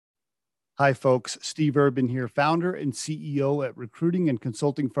Hi, folks. Steve Urban here, founder and CEO at recruiting and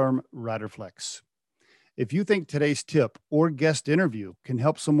consulting firm Riderflex. If you think today's tip or guest interview can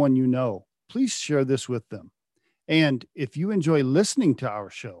help someone you know, please share this with them. And if you enjoy listening to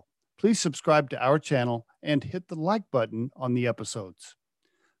our show, please subscribe to our channel and hit the like button on the episodes.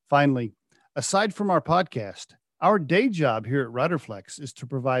 Finally, aside from our podcast, our day job here at Riderflex is to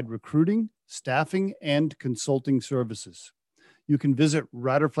provide recruiting, staffing, and consulting services. You can visit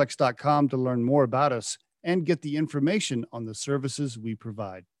riderflex.com to learn more about us and get the information on the services we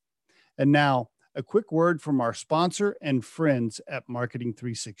provide. And now, a quick word from our sponsor and friends at Marketing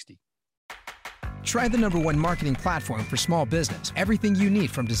 360. Try the #1 marketing platform for small business. Everything you need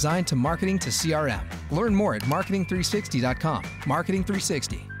from design to marketing to CRM. Learn more at marketing360.com. Marketing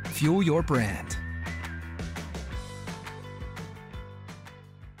 360. Fuel your brand.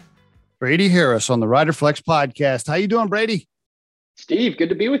 Brady Harris on the Riderflex podcast. How you doing, Brady? Steve, good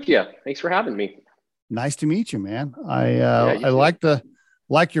to be with you. Thanks for having me. Nice to meet you, man. I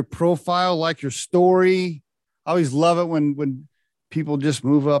like your profile, like your story. I always love it when people just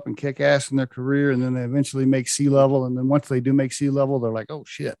move up and kick ass in their career, and then they eventually make C-level. And then once they do make C-level, they're like, "Oh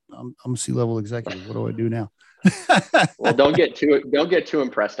shit, I'm a C-level executive. What do I do now?" Well, don't get too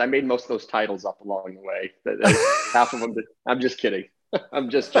impressed. I made most of those titles up along the way. Half of them. I'm just kidding.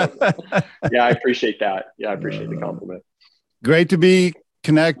 I'm just joking. Yeah, I appreciate that. Yeah, I appreciate the compliment. Great to be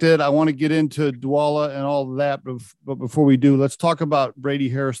connected. I want to get into Dwolla and all of that, but before we do, let's talk about Brady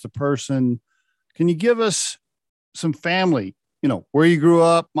Harris, the person. Can you give us some family? You know, where you grew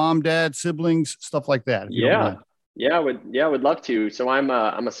up, mom, dad, siblings, stuff like that. I would love to. So I'm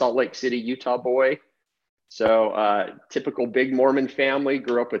a Salt Lake City, Utah boy. So typical big Mormon family.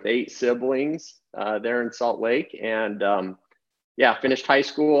 Grew up with 8 siblings there in Salt Lake, and finished high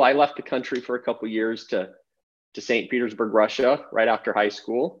school. I left the country for a couple of years to St. Petersburg, Russia, right after high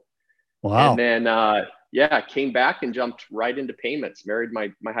school. Wow. And then, came back and jumped right into payments. Married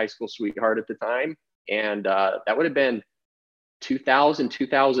my high school sweetheart at the time. And that would have been 2000,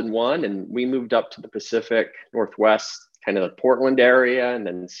 2001. And we moved up to the Pacific Northwest, kind of the Portland area, and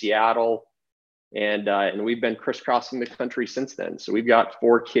then Seattle. And we've been crisscrossing the country since then. So we've got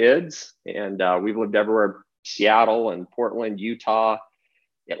 4 kids, and we've lived everywhere: Seattle and Portland, Utah,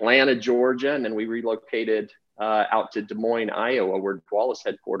 Atlanta, Georgia. And then we relocated out to Des Moines, Iowa, where Dwolla's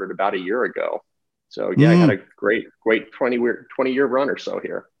headquartered about a year ago. So I had a great 20-year run or so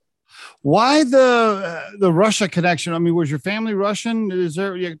here. Why the Russia connection? I mean, was your family Russian?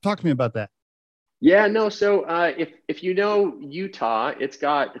 Talk to me about that. Yeah, no. So if you know Utah, it's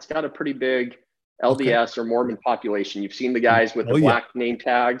got a pretty big LDS or Mormon population. You've seen the guys with the black name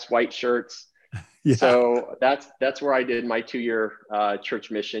tags, white shirts. Yeah. So that's where I did my 2-year church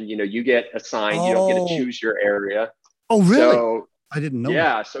mission. You know, you get assigned, you don't get to choose your area. Oh, really? So, I didn't know.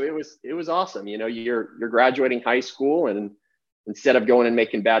 Yeah. That. So it was awesome. You know, you're graduating high school, and instead of going and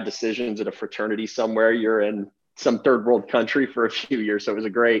making bad decisions at a fraternity somewhere, you're in some third world country for a few years. So it was a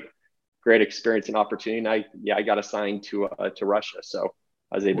great experience and opportunity. And I got assigned to Russia. So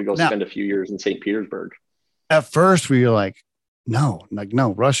I was able to go spend a few years in St. Petersburg. At first we were like, no,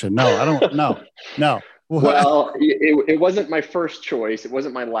 Russia. No, I don't no. Well, it wasn't my first choice. It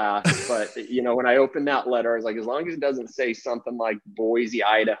wasn't my last, but you know, when I opened that letter, I was like, as long as it doesn't say something like Boise,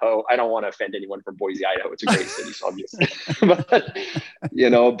 Idaho, I don't want to offend anyone from Boise, Idaho. It's a great city, so obviously, but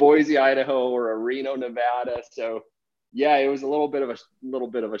you know, Boise, Idaho, or Reno, Nevada. So yeah, it was a little bit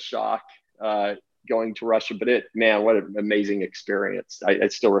of a shock going to Russia, but what an amazing experience. I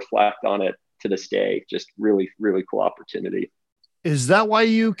still reflect on it to this day. Just really, really cool opportunity. Is that why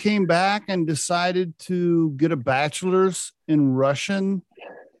you came back and decided to get a bachelor's in Russian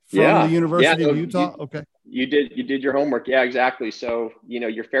from the University of Utah? Okay. You did your homework. Yeah, exactly. So, you know,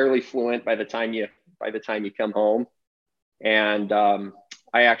 you're fairly fluent by the time you come home. And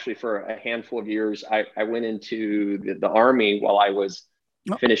I actually, for a handful of years, I went into the Army while I was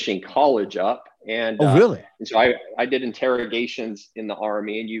finishing college up. And really? And so I did interrogations in the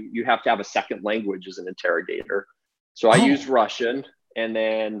Army, and you have to have a second language as an interrogator. So I used Russian, and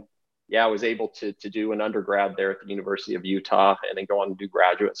then, I was able to do an undergrad there at the University of Utah, and then go on to do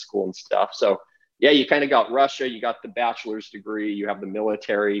graduate school and stuff. So you kind of got Russia, you got the bachelor's degree, you have the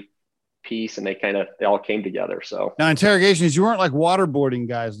military piece, and they all came together. So now interrogations, you weren't like waterboarding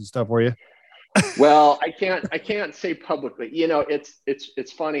guys and stuff, were you? Well, I can't say publicly. You know,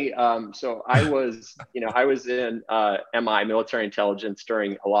 it's funny. So I was in MI, military intelligence,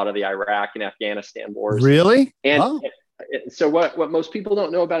 during a lot of the Iraq and Afghanistan wars. Really? And so what most people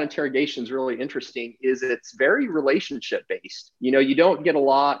don't know about interrogation is really interesting. Is it's very relationship based. You know, you don't get a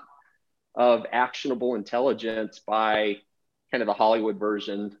lot of actionable intelligence by kind of the Hollywood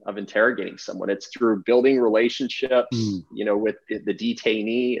version of interrogating someone. It's through building relationships, with the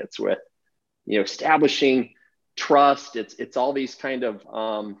detainee. It's with, establishing trust. It's all these kind of,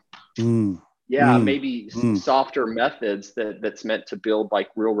 maybe softer methods that's meant to build like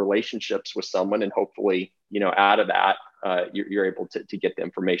real relationships with someone. And hopefully, out of that, you're able to get the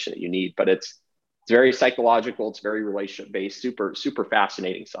information that you need. But it's very psychological. It's very relationship based, super, super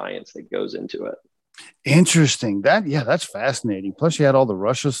fascinating science that goes into it. Interesting. That's fascinating. Plus you had all the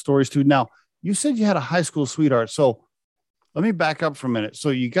Russia stories too. Now you said you had a high school sweetheart. So let me back up for a minute. So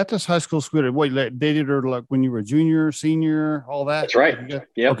you got this high school sweetheart. What, you dated her like when you were junior, senior, all that? That's right. Yep.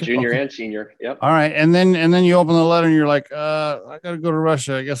 Okay. Junior and senior. Yep. All right. And then you open the letter and you're like, I got to go to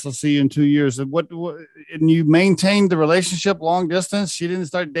Russia. I guess I'll see you in 2 years. And and you maintained the relationship long distance? She didn't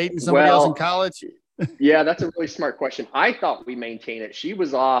start dating somebody else in college? Yeah, that's a really smart question. I thought we maintained it. She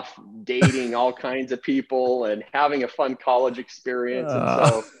was off dating all kinds of people and having a fun college experience. And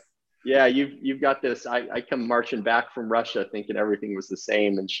so, yeah, you've got this. I come marching back from Russia thinking everything was the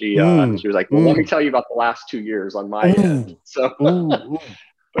same. And she was like, well, let me tell you about the last 2 years on my end. So,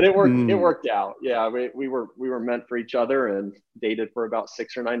 but it worked out. Yeah, we were meant for each other and dated for about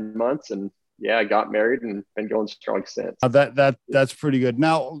 6 or 9 months. And yeah, I got married and been going strong since. That's pretty good.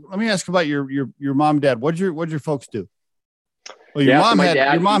 Now, let me ask about your mom and dad. What'd your folks do? Well, your mom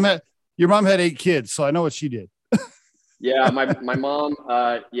had 8 kids, so I know what she did. Yeah, my mom,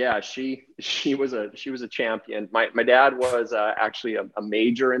 she was a champion. My dad was actually a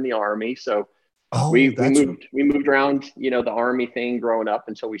major in the Army, so we moved around, the Army thing growing up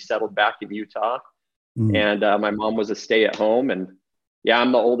until we settled back in Utah. And my mom was a stay-at-home, and yeah,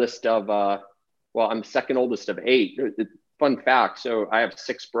 I'm the oldest of I'm the second oldest of 8. Fun fact. So I have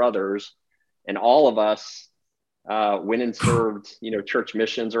 6 brothers, and all of us went and served, church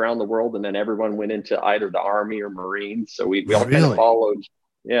missions around the world. And then everyone went into either the Army or Marines. So we all kind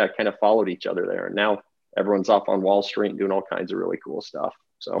of followed each other there. And now everyone's off on Wall Street and doing all kinds of really cool stuff.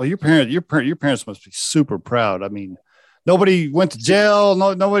 So, well, your parents must be super proud. I mean, nobody went to jail.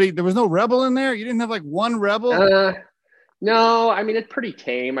 Nobody, there was no rebel in there. You didn't have like one rebel. No, I mean, it's pretty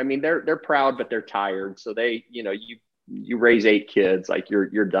tame. I mean, they're proud, but they're tired. So they, you raise 8 kids, like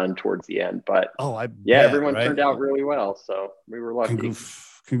you're done towards the end. But everyone turned out really well. So we were lucky.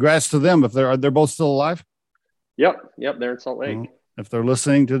 Congrats to them. If they're both still alive. Yep. They're in Salt Lake. Well, if they're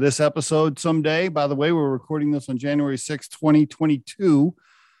listening to this episode someday, by the way, we're recording this on January 6th, 2022.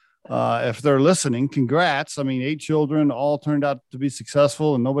 If they're listening, congrats. I mean, 8 children all turned out to be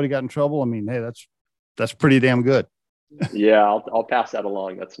successful and nobody got in trouble. I mean, hey, that's pretty damn good. Yeah, I'll pass that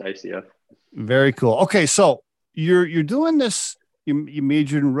along. That's nice of you. Very cool. Okay, so you're doing this. You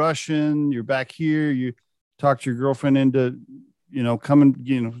majored in Russian. You're back here. You talked your girlfriend into,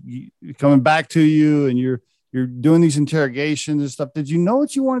 coming back to you, and you're doing these interrogations and stuff. Did you know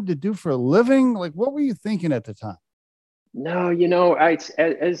what you wanted to do for a living? Like, what were you thinking at the time? No,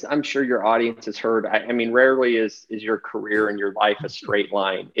 as I'm sure your audience has heard, I mean, rarely is your career and your life a straight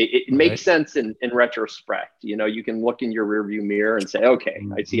line. It makes sense in retrospect. You can look in your rearview mirror and say, okay,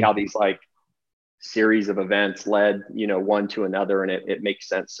 I see how these like series of events led, one to another, and it makes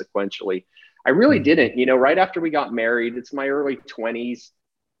sense sequentially. I really didn't. Right after we got married, it's my early 20s.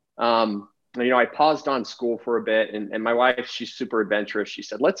 I paused on school for a bit, and my wife, she's super adventurous. She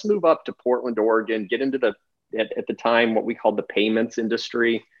said, let's move up to Portland, Oregon, get into at the time, what we called the payments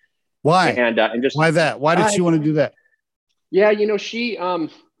industry. Why? And just why that? Why did she want to do that? Yeah, she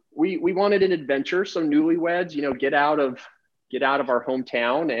we wanted an adventure. So newlyweds, get out of our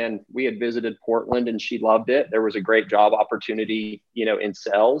hometown, and we had visited Portland, and she loved it. There was a great job opportunity, in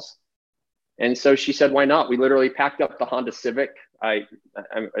sales, and so she said, "Why not?" We literally packed up the Honda Civic.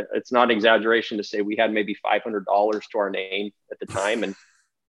 It's not an exaggeration to say we had maybe $500 to our name at the time, and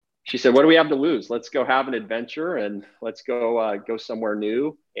she said, what do we have to lose? Let's go have an adventure, and let's go somewhere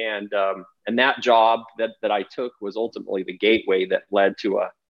new. And that job that I took was ultimately the gateway that led to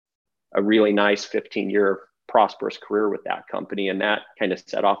a really nice 15-year prosperous career with that company. And that kind of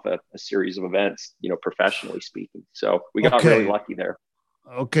set off a series of events, professionally speaking. So we got really lucky there.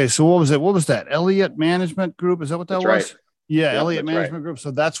 Okay. So what was it? What was that? Elliott Management Group? Is that what that was? Right. Yeah. Elliott Management Group. So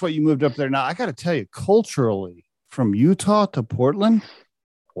that's what you moved up there. Now I got to tell you, culturally, from Utah to Portland,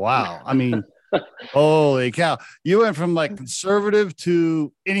 wow. I mean, holy cow. You went from like conservative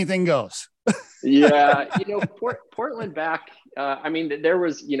to anything goes. Yeah. Portland back, there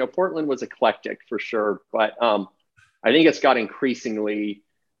was, Portland was eclectic for sure, but I think it's got increasingly,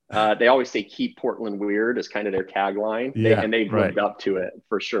 they always say keep Portland weird is kind of their tagline. They've moved up to it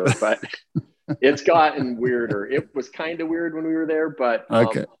for sure, but it's gotten weirder. It was kind of weird when we were there, but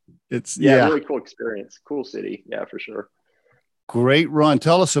okay. It's really cool experience. Cool city. Yeah, for sure. great run.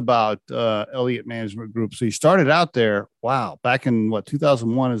 Tell us about Elliott Management Group. So you started out there, wow, back in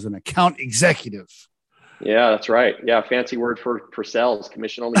 2001 as an account executive. Yeah, that's right. Yeah, fancy word for sales,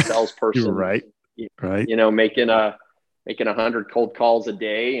 commission only salesperson. You're right. Right. Making 100 cold calls a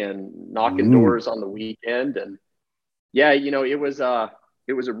day and knocking doors on the weekend. And yeah, it was a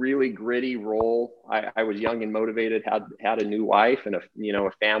really gritty role. I was young and motivated, had a new wife and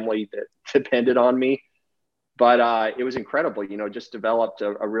a family that depended on me. But it was incredible, just developed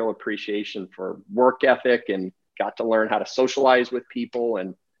a real appreciation for work ethic and got to learn how to socialize with people.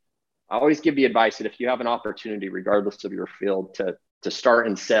 And I always give the advice that if you have an opportunity, regardless of your field, to start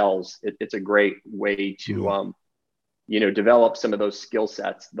in sales, it's a great way to, develop some of those skill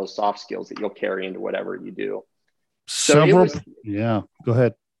sets, those soft skills that you'll carry into whatever you do. Yeah, go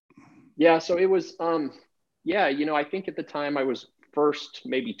ahead. Yeah. So it was, I think at the time I was first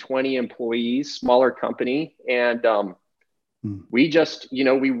maybe 20 employees, smaller company. And we just,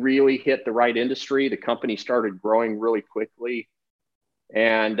 we really hit the right industry. The company started growing really quickly.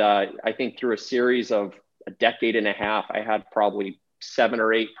 And I think through a series of a decade and a half, I had probably 7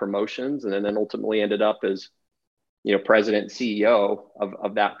 or 8 promotions, and then ultimately ended up as, president and CEO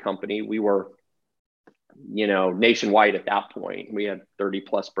of that company. We were, nationwide at that point. We had 30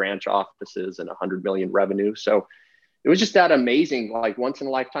 plus branch offices and 100 million revenue. So it was just that amazing, like once in a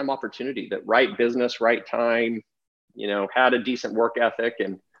lifetime opportunity, that right business, right time, had a decent work ethic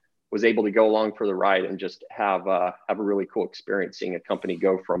and was able to go along for the ride and just have a really cool experience seeing a company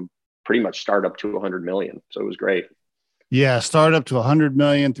go from pretty much startup to 100 million. So it was great. Yeah. Startup to 100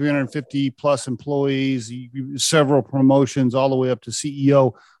 million, 350 plus employees, several promotions all the way up to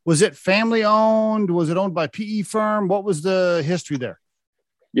CEO. Was it family owned? Was it owned by PE firm? What was the history there?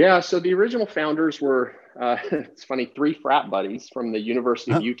 Yeah. So the original founders were, it's funny, 3 frat buddies from the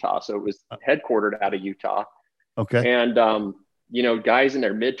University of Utah. So it was headquartered out of Utah. Okay. And, guys in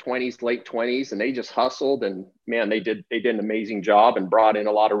their mid 20s, late 20s, and they just hustled, and man, they did an amazing job and brought in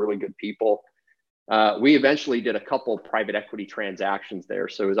a lot of really good people. We eventually did a couple of private equity transactions there.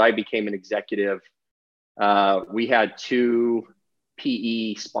 So as I became an executive, we had 2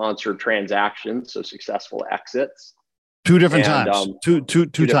 PE sponsored transactions, so successful exits. 2 different times. Two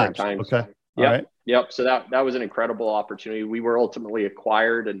times. Okay. Yep. All right. Yep. So that was an incredible opportunity. We were ultimately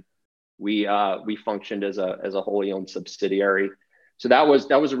acquired, and we functioned as a wholly owned subsidiary. So that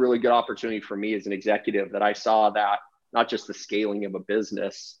was a really good opportunity for me as an executive, that I saw that not just the scaling of a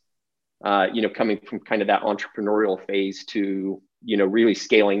business, coming from kind of that entrepreneurial phase to, really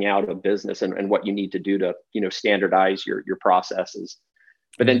scaling out a business and what you need to do to, standardize your processes.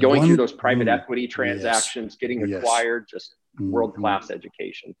 But then going through those private equity transactions, getting acquired, just world-class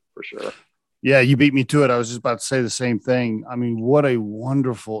education for sure. Yeah, you beat me to it. I was just about to say the same thing. I mean, what a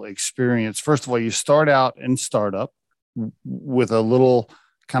wonderful experience. First of all, you start out in startup with a little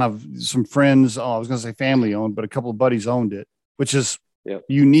kind of some friends. I was going to say family owned, but a couple of buddies owned it, which is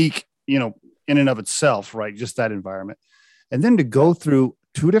unique, in and of itself, right? Just that environment. And then to go through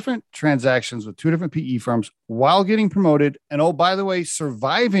 2 different transactions with 2 different PE firms while getting promoted. And oh, by the way,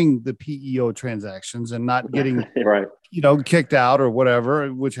 surviving the PEO transactions and not getting, right, kicked out or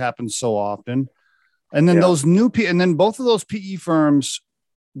whatever, which happens so often. And then those and then both of those PE firms,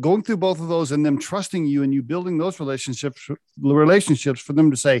 going through both of those and them trusting you and you building those relationships for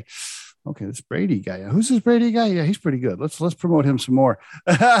them to say, okay, this Brady guy. Who's this Brady guy? Yeah, he's pretty good. Let's promote him some more.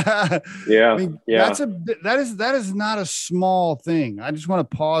 Yeah. I mean, that is not a small thing. I just want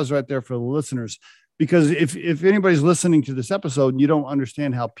to pause right there for the listeners, because if anybody's listening to this episode and you don't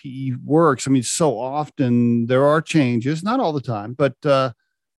understand how PE works, I mean, so often there are changes, not all the time, but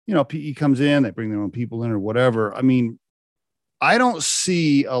PE comes in, they bring their own people in or whatever. I mean, I don't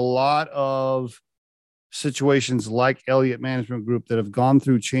see a lot of situations like Elliott Management Group that have gone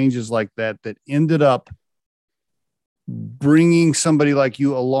through changes like that ended up bringing somebody like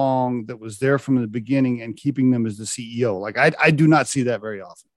you along that was there from the beginning and keeping them as the CEO. Like I do not see that very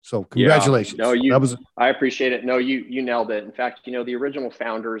often. So congratulations. Yeah. No, I appreciate it. No, you nailed it. In fact, the original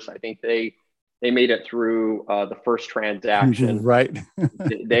founders, I think they made it through the first transaction. Right.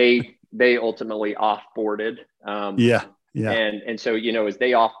 they ultimately off-boarded. Yeah. And so, as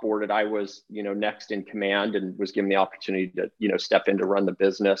they off-boarded, I was, next in command and was given the opportunity to, step in to run the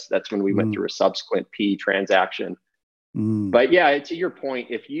business. That's when we went through a subsequent PE transaction. But yeah, to your point,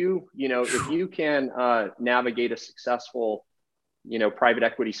 if you can navigate a successful, private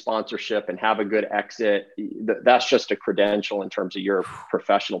equity sponsorship and have a good exit, that's just a credential in terms of your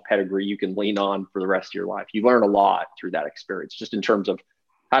professional pedigree you can lean on for the rest of your life. You learn a lot through that experience, just in terms of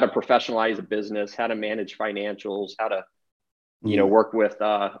how to professionalize a business, how to manage financials, how to work with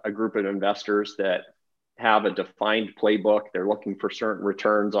a group of investors that have a defined playbook. They're looking for certain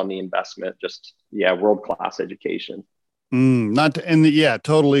returns on the investment. Just, yeah, world-class education.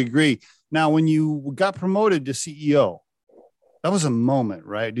 Totally agree. Now, when you got promoted to CEO, that was a moment,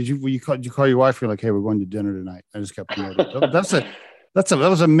 right? Did you call your wife? You're like, hey, we're going to dinner tonight. I just got promoted. That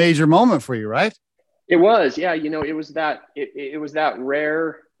was a major moment for you, right? It was, yeah. It was that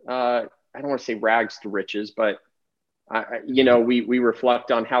rare. I don't want to say rags to riches, but we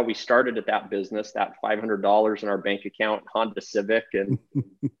reflect on how we started at that business, that $500 in our bank account, Honda Civic, and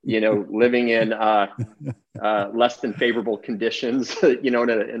living in less than favorable conditions, in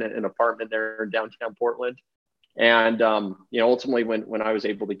an apartment there in downtown Portland. And ultimately, when I was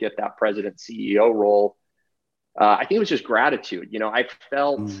able to get that president CEO role, I think it was just gratitude. I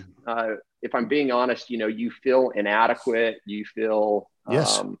felt, if I'm being honest, you feel inadequate. You feel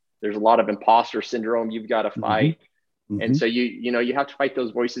yes. There's a lot of imposter syndrome you've got to fight. Mm-hmm. And so you have to fight those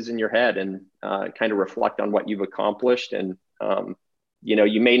voices in your head and kind of reflect on what you've accomplished. And,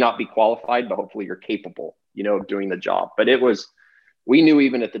 you may not be qualified, but hopefully you're capable, of doing the job. But we knew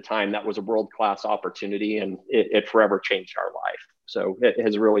even at the time that was a world-class opportunity, and it forever changed our life. So it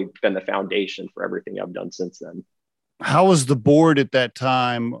has really been the foundation for everything I've done since then. How was the board at that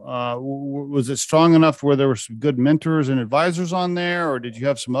time? Was it strong enough where there were some good mentors and advisors on there, or did you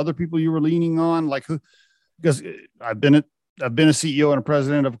have some other people you were leaning on? Like who? Because I've been a CEO and a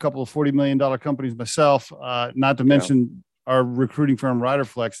president of a couple of $40 million companies myself, not to mention our recruiting firm,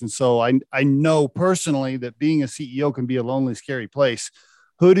 Riderflex. And so I know personally that being a CEO can be a lonely, scary place.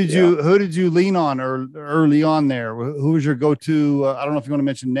 Who did you lean on early on there? Who was your go-to? I don't know if you want to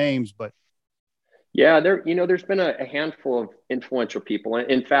mention names, but. Yeah, there's been a handful of influential people.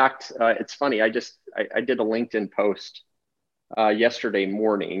 In fact, it's funny. I did a LinkedIn post yesterday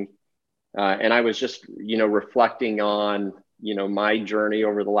morning, and I was just, reflecting on, my journey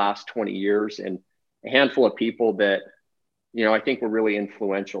over the last 20 years, and a handful of people that, I think were really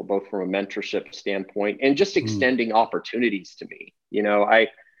influential, both from a mentorship standpoint and just extending opportunities to me.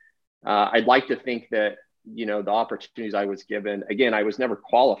 I'd like to think that, the opportunities I was given, again, I was never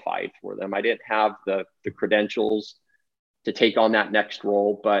qualified for them. I didn't have the credentials to take on that next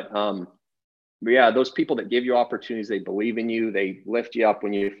role, but yeah, those people that give you opportunities, they believe in you, they lift you up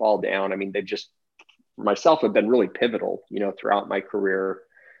when you fall down. I mean, they've just, for myself, have been really pivotal, throughout my career.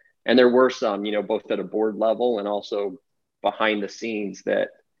 And there were some, both at a board level and also behind the scenes that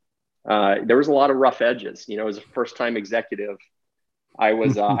there was a lot of rough edges. As a first-time executive, I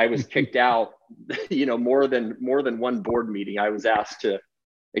was kicked out, more than one board meeting. I was asked to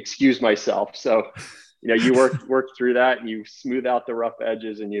excuse myself. So, you work through that and you smooth out the rough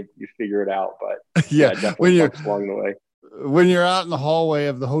edges and you figure it out. But definitely along the way. When you're out in the hallway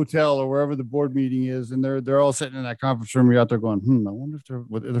of the hotel or wherever the board meeting is, and they're all sitting in that conference room, you're out there going, I wonder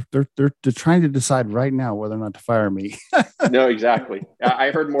if they're trying to decide right now whether or not to fire me. No, exactly.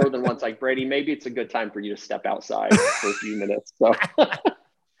 I heard more than once, like, Brady, maybe it's a good time for you to step outside for a few minutes. So,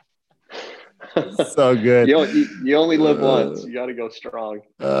 so good. You only live once. You got to go strong.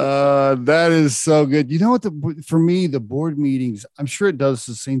 That is so good. You know what? For me, the board meetings, I'm sure it does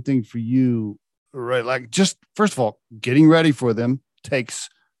the same thing for you. Right. Like, just first of all, getting ready for them takes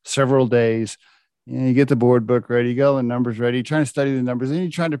several days. You get the board book ready, you got all the numbers ready, you're trying to study the numbers, and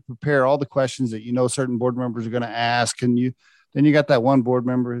you're trying to prepare all the questions that certain board members are going to ask. And then you got that one board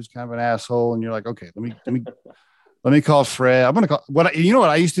member who's kind of an asshole, and you're like, okay, let me call Fred. I'm going to call what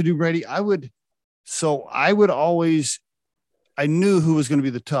I used to do, Brady. I knew who was going to be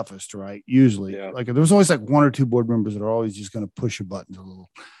the toughest, right? Usually, like there was always like one or two board members that are always just going to push your buttons a little.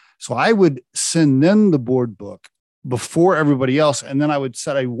 So I would send them the board book before everybody else. And then I would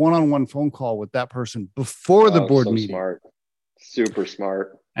set a one-on-one phone call with that person before the board meeting. Smart. Super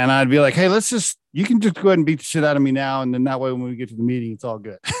smart. And I'd be like, hey, you can just go ahead and beat the shit out of me now. And then that way, when we get to the meeting, it's all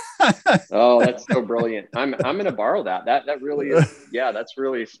good. Oh, that's so brilliant. I'm going to borrow that. That really is. Yeah, that's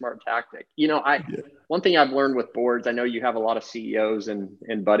really a smart tactic. One thing I've learned with boards, I know you have a lot of CEOs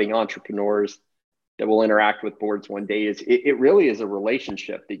and budding entrepreneurs that will interact with boards one day, is it really is a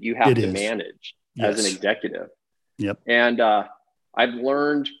relationship that you have to manage as an executive. Yep. And I've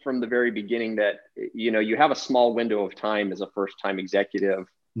learned from the very beginning that, you have a small window of time as a first-time executive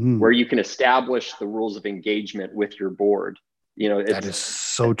where you can establish the rules of engagement with your board. That is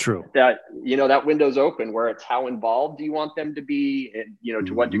so true. That window's open, where it's how involved do you want them to be? And,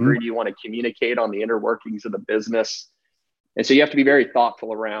 to what degree do you want to communicate on the inner workings of the business? And so you have to be very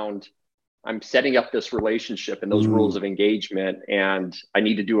thoughtful around, I'm setting up this relationship and those rules of engagement, and I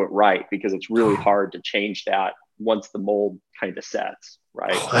need to do it right, because it's really hard to change that once the mold kind of sets,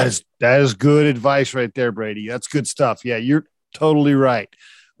 right? Oh, that is good advice right there, Brady. That's good stuff. Yeah, you're totally right.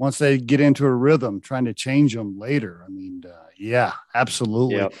 once they get into a rhythm, trying to change them later. I mean, yeah,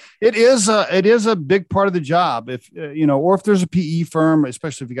 absolutely. Yep. It is a big part of the job. If, or if there's a PE firm,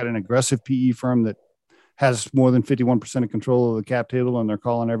 especially if you got an aggressive PE firm that has more than 51% of control of the cap table, and they're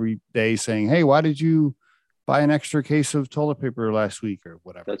calling every day saying, "Hey, why did you buy an extra case of toilet paper last week?" or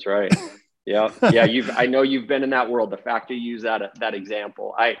whatever. That's right. Yeah. Yeah. I know you've been in that world. The fact you use that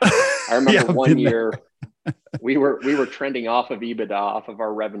example. I remember one year we were trending off of EBITDA, off of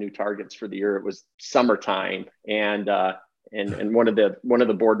our revenue targets for the year. It was summertime. And one of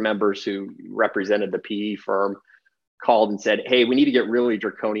the board members who represented the PE firm called and said, "Hey, we need to get really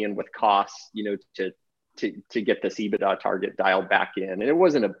draconian with costs, to get this EBITDA target dialed back in." And it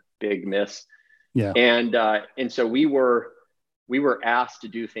wasn't a big miss. Yeah. And so we were asked to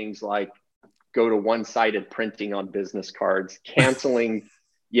do things like go to one-sided printing on business cards, canceling,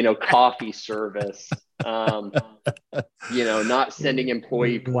 coffee service, not sending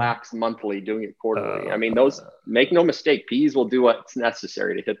employee plaques monthly, doing it quarterly. I mean, those, make no mistake, P's will do what's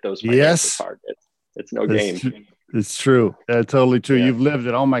necessary to hit those financial targets. It's no game. It's true. That's totally true. Yeah. You've lived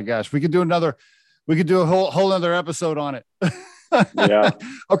it. Oh my gosh. We could do a whole other episode on it. Yeah.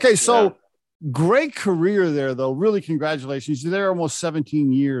 Okay. So great career there though. Really, congratulations. You're there almost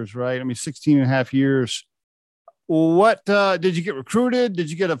 17 years, right? I mean, 16 and a half years. What, did you get recruited? Did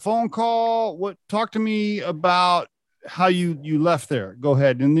you get a phone call? Talk to me about how you left there. Go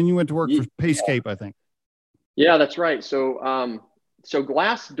ahead. And then you went to work for Payscape, I think. Yeah, that's right. So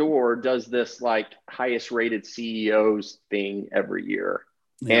Glassdoor does this like highest rated CEOs thing every year.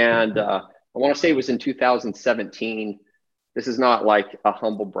 Yeah. And, I want to say it was in 2017. This is not like a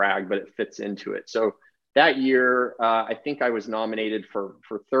humble brag, but it fits into it. So that year, I think I was nominated for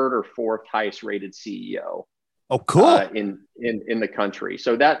third or fourth highest rated CEO. Oh, cool. In the country.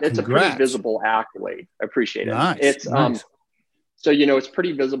 So it's a pretty visible accolade. I appreciate it. Nice. It's nice. So it's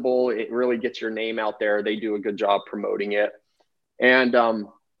pretty visible. It really gets your name out there. They do a good job promoting it. And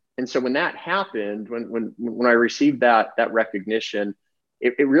so when that happened, when I received that recognition,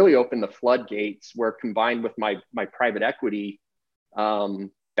 it really opened the floodgates, where combined with my private equity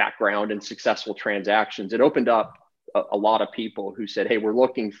background and successful transactions, it opened up a lot of people who said, "Hey, we're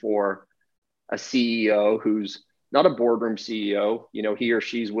looking for a CEO who's not a boardroom CEO. He or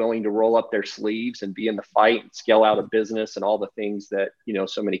she's willing to roll up their sleeves and be in the fight and scale out a business and all the things that,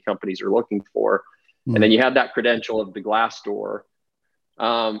 so many companies are looking for." Mm. And then you have that credential of the Glassdoor.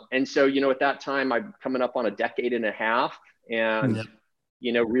 And so, at that time, I'm coming up on a decade and a half, and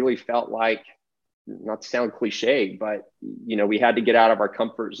really felt like, not to sound cliche, but, we had to get out of our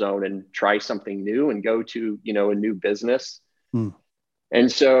comfort zone and try something new and go to, a new business. Hmm. And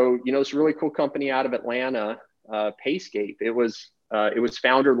so, this really cool company out of Atlanta, Payscape, it was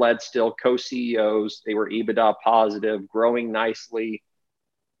founder led, still co-CEOs. They were EBITDA positive, growing nicely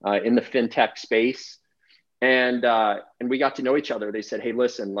in the fintech space. And we got to know each other. They said, "Hey,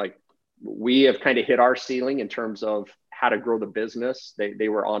 listen, like, we have kind of hit our ceiling in terms of how to grow the business." They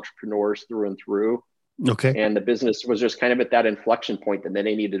were entrepreneurs through and through. Okay. And the business was just kind of at that inflection point that they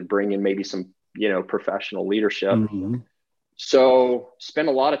needed to bring in maybe some, professional leadership. Mm-hmm. So spent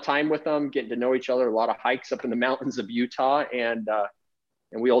a lot of time with them, getting to know each other, a lot of hikes up in the mountains of Utah. And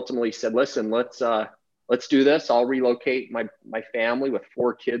we ultimately said, "Listen, let's do this. I'll relocate my family with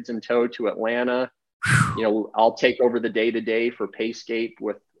 4 kids in tow to Atlanta. I'll take over the day-to-day for Payscape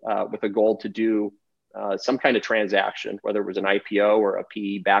with a goal to do some kind of transaction, whether it was an IPO or a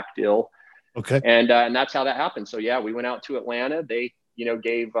PE back deal." Okay. And that's how that happened. So yeah, we went out to Atlanta. They,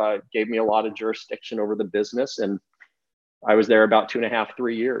 gave me a lot of jurisdiction over the business, and I was there about 2.5,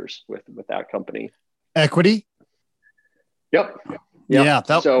 3 years with that company. Equity. Yep. Yeah.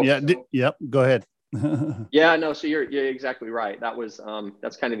 Yep. Go ahead. Yeah, no. So you're exactly right. That was,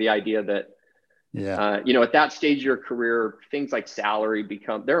 that's kind of the idea that, at that stage of your career, things like salary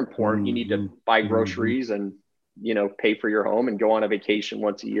they're important. Mm-hmm. You need to buy groceries and, pay for your home and go on a vacation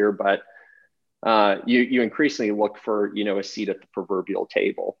once a year. But you increasingly look for, a seat at the proverbial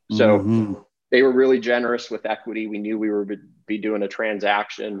table. So mm-hmm. They were really generous with equity. We knew we were be doing a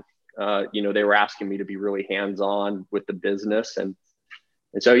transaction. They were asking me to be really hands-on with the business. And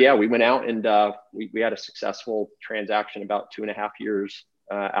so, yeah, we went out and we had a successful transaction about 2.5 years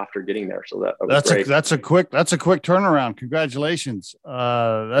after getting there. So that was great. That's a quick turnaround. Congratulations.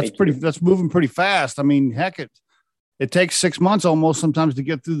 That's moving pretty fast. I mean, heck, it takes 6 months almost sometimes to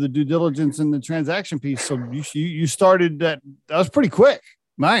get through the due diligence and the transaction piece. So you started that was pretty quick.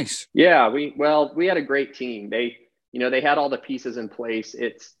 Nice. Yeah. We had a great team. They had all the pieces in place.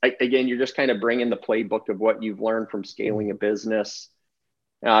 It's again, you're just kind of bringing the playbook of what you've learned from scaling a business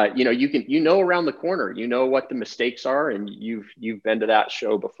around the corner, what the mistakes are, and you've been to that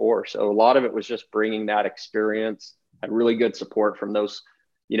show before. So a lot of it was just bringing that experience. Had really good support from those,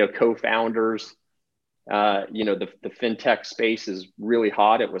 co-founders. The fintech space is really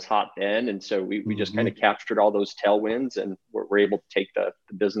hot. It was hot then. And so we just kind of captured all those tailwinds, and we're able to take the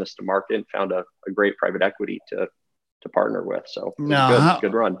business to market and found a great private equity to partner with. So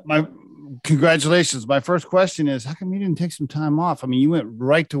good run. Congratulations. My first question is, how come you didn't take some time off? I mean, you went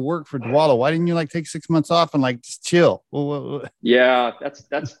right to work for Dwolla. Why didn't you take 6 months off and just chill? Yeah,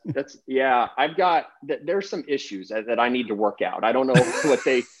 I've got, there's some issues that I need to work out. I don't know what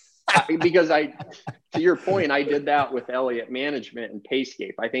because to your point, I did that with Elliott Management and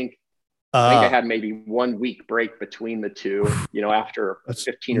Payscape. I think I had maybe 1 week break between the two, after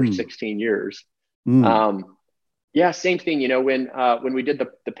 15 or 16 years. Yeah, same thing. When we did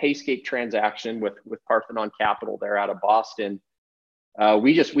the Payscape transaction with Parthenon Capital there out of Boston,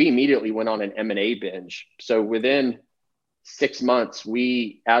 we immediately went on an M&A binge. So within 6 months,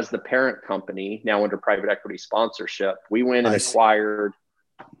 we, as the parent company, now under private equity sponsorship, we went and acquired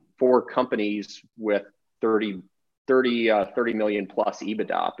 4 companies with 30 million plus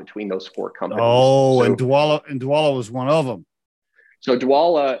EBITDA between those 4 companies. Oh, so, and Dwolla was one of them. So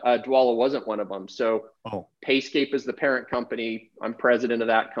Dwolla wasn't one of them. So Payscape is the parent company. I'm president of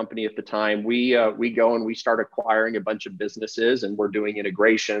that company at the time. We go and we start acquiring a bunch of businesses, and we're doing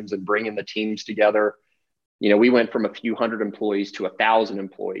integrations and bringing the teams together. We went from a few hundred employees to 1,000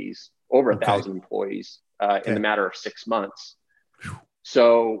 employees, over 1,000 employees in the matter of 6 months.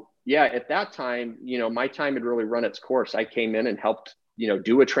 So yeah, at that time, my time had really run its course. I came in and helped,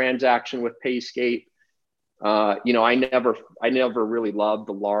 do a transaction with Payscape. I never really loved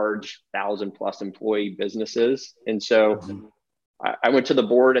the large 1,000+ employee businesses. And so I went to the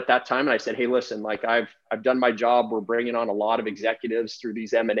board at that time and I said, hey, listen, I've done my job. We're bringing on a lot of executives through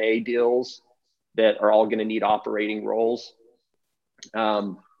these M&A deals that are all going to need operating roles.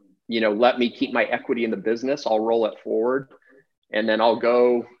 Let me keep my equity in the business. I'll roll it forward, and then I'll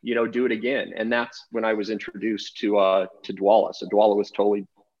go, do it again. And that's when I was introduced to Dwolla. So Dwolla was totally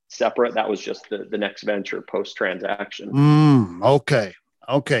separate. That was just the next venture post-transaction.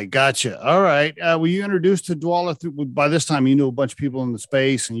 Okay. Gotcha. All right. Were you introduced to Dwolla by this time? You knew a bunch of people in the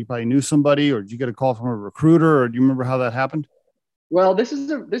space, and you probably knew somebody, or did you get a call from a recruiter, or do you remember how that happened? Well, this is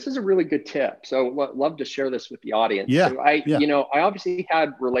a really good tip. So love to share this with the audience. Yeah. So I obviously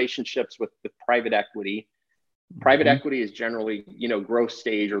had relationships with private equity. Private equity is generally, growth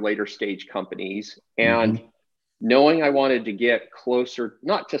stage or later stage companies. And knowing I wanted to get closer,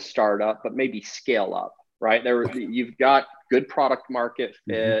 not to startup, but maybe scale up, right? You've got good product market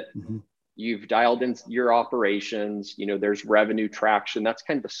fit. You've dialed in your operations, there's revenue traction. That's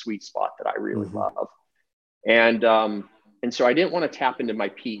kind of the sweet spot that I really love. And so I didn't want to tap into my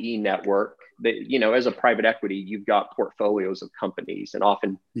PE network. That, as a private equity, you've got portfolios of companies, and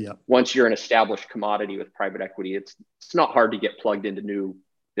often once you're an established commodity with private equity, it's not hard to get plugged into new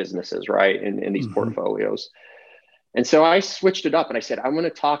businesses, right? In these portfolios. And so I switched it up and I said, I'm going to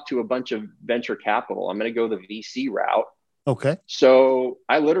talk to a bunch of venture capital. I'm going to go the VC route. Okay. So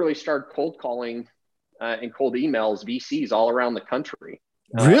I literally started cold calling and cold emails VCs all around the country.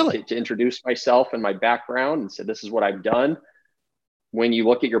 Really? To introduce myself and my background, and said, this is what I've done. When you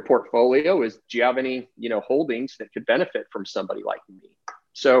look at your portfolio, do you have any, holdings that could benefit from somebody like me?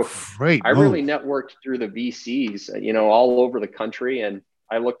 So I really networked through the VCs, all over the country. And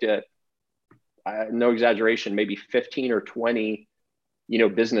I looked at, no exaggeration, maybe 15 or 20,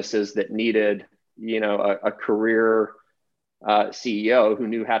 businesses that needed, a career CEO who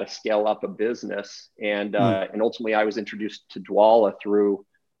knew how to scale up a business. And ultimately I was introduced to Dwolla through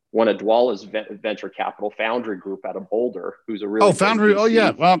one of Dwolla's venture capital, Foundry Group out of Boulder, who's a really Foundry. Oh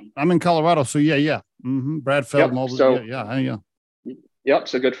yeah. Well, I'm in Colorado. So yeah. Brad Feld. Yep.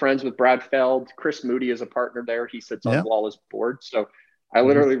 So good friends with Brad Feld. Chris Moody is a partner there. He sits on Dwolla's board. So I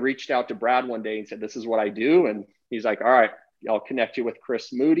literally reached out to Brad one day and said, this is what I do. And he's like, all right, I'll connect you with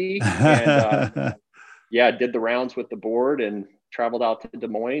Chris Moody. And did the rounds with the board and traveled out to Des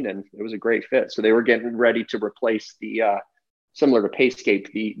Moines, and it was a great fit. So they were getting ready to replace the, similar to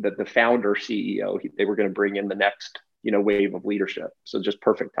Payscape, the founder CEO. They were going to bring in the next, wave of leadership. So just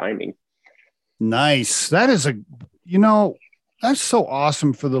perfect timing. Nice. That is that's so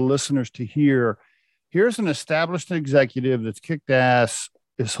awesome for the listeners to hear. Here's an established executive that's kicked ass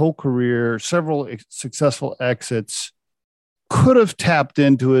his whole career, several successful exits, could have tapped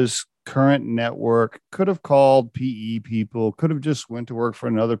into his current network, could have called PE people, could have just went to work for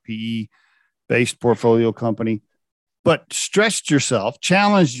another PE-based portfolio company, but stretched yourself,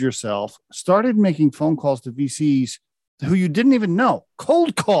 challenged yourself, started making phone calls to VCs who you didn't even know.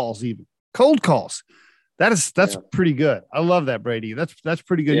 Cold calls, even cold calls. That's pretty good. I love that, Brady. That's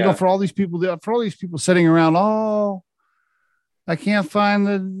pretty good. Yeah. For all these people sitting around, oh, I can't find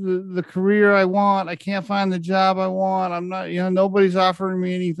the career I want. I can't find the job I want. I'm not, nobody's offering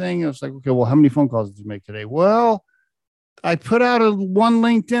me anything. It's like, okay, well, how many phone calls did you make today? Well, I put out one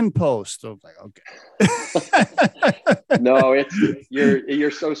LinkedIn post. So I was like, okay. No,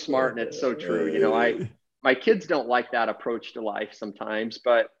 you're so smart, and it's so true. My kids don't like that approach to life sometimes,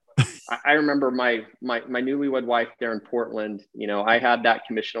 but I remember my newlywed wife there in Portland, I had that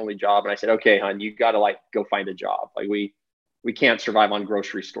commission only job, and I said, okay, hon, you got to go find a job. Like we can't survive on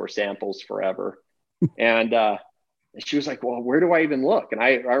grocery store samples forever. And she was like, well, where do I even look? And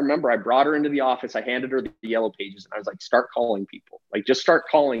I remember I brought her into the office. I handed her the yellow pages, and I was like, start calling people, just start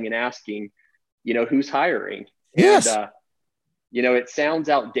calling and asking, who's hiring. Yes. And, it sounds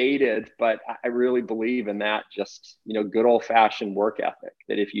outdated, but I really believe in that, just, good old fashioned work ethic,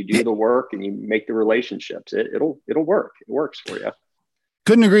 that if you do the work and you make the relationships, it'll work. It works for you.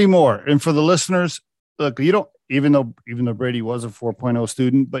 Couldn't agree more. And for the listeners, look, even though Brady was a 4.0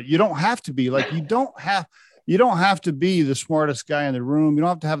 student, but you don't have to be you don't have to be the smartest guy in the room. You don't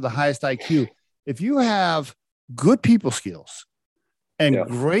have to have the highest IQ. If you have good people skills and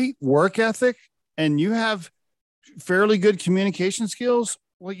great work ethic, and you have fairly good communication skills,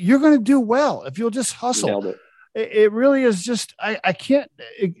 well, you're going to do well if you'll just hustle. It really is just, I can't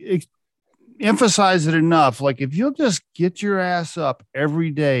emphasize it enough. If you'll just get your ass up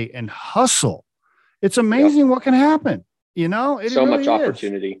every day and hustle, it's amazing what can happen. It so really much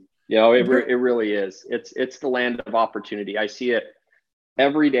opportunity. It really is. It's the land of opportunity. I see it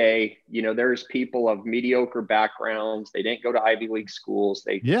every day. There's people of mediocre backgrounds. They didn't go to Ivy League schools.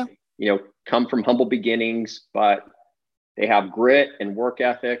 They, come from humble beginnings, but they have grit and work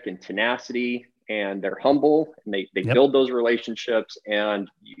ethic and tenacity, and they're humble, and they build those relationships, and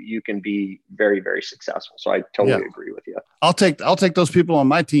you can be very, very successful. So I totally agree with you. I'll take those people on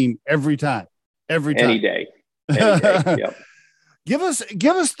my team every time. Any day. Yep. Give us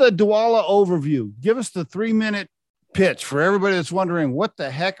the Dwolla overview. Give us the 3-minute pitch for everybody that's wondering what the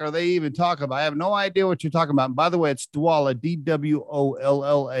heck are they even talking about. I have no idea what you're talking about. And by the way, it's Dwolla, DWOLLA.com,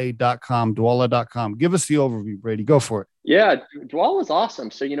 Dwolla.com. Give us the overview, Brady. Go for it. Yeah, Dwolla is awesome.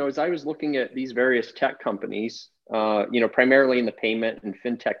 So, as I was looking at these various tech companies, primarily in the payment and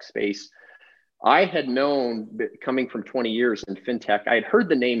fintech space, I had known, coming from 20 years in fintech, I had heard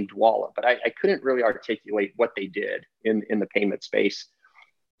the name Dwolla, but I couldn't really articulate what they did in the payment space.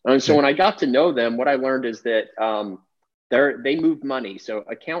 And so when I got to know them, what I learned is that they move money. So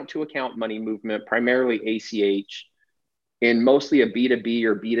account to account money movement, primarily ACH, in mostly a B2B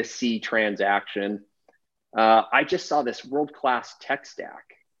or B2C transaction. I just saw this world-class tech stack.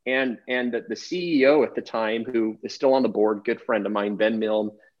 And the CEO at the time, who is still on the board, good friend of mine, Ben Milne,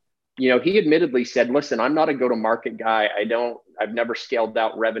 he admittedly said, listen, I'm not a go-to-market guy. I've never scaled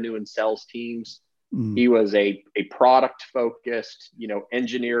out revenue and sales teams. He was a product focused,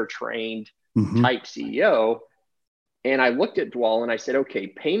 engineer trained type CEO. And I looked at Dwolla and I said, okay,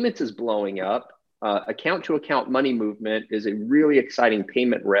 payments is blowing up. Account to account money movement is a really exciting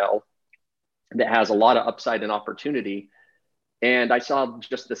payment rail that has a lot of upside and opportunity. And I saw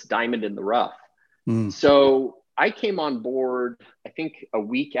just this diamond in the rough. So I came on board, I think a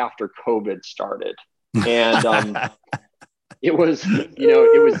week after COVID started. And it was,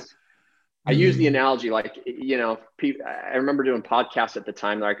 I use the analogy, I remember doing podcasts at the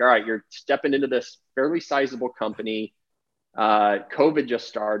time, all right, you're stepping into this fairly sizable company. COVID just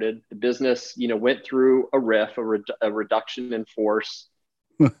started. The business, went through a RIF, a reduction in force.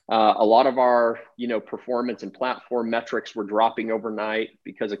 A lot of our, performance and platform metrics were dropping overnight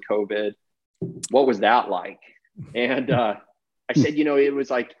because of COVID. What was that like? And I said, it was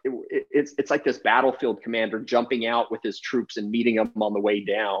like, it's like this battlefield commander jumping out with his troops and meeting them on the way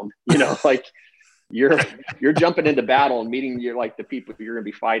down, you're jumping into battle and meeting the people you're going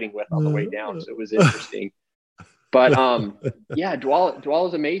to be fighting with on the way down. So it was interesting, but Dwolla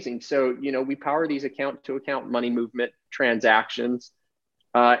is amazing. So, we power these account to account money movement transactions,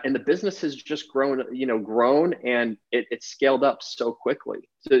 and the business has just grown, and it scaled up so quickly.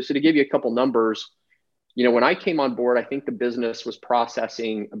 So to give you a couple numbers, when I came on board, I think the business was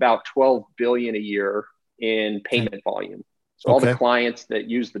processing about 12 billion a year in payment volume. So all the clients that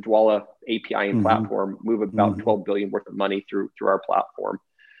use the Dwolla API and platform move about 12 billion worth of money through our platform.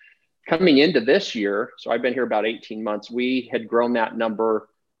 Coming into this year, so I've been here about 18 months, we had grown that number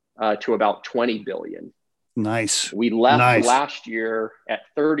to about 20 billion. Nice. We left last year at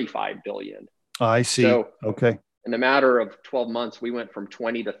 35 billion. I see. So okay. In the matter of 12 months, we went from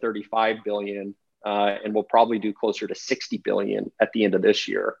 20 to 35 billion. and we'll probably do closer to 60 billion at the end of this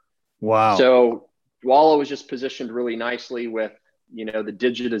year. Wow. So Dwolla was just positioned really nicely with, the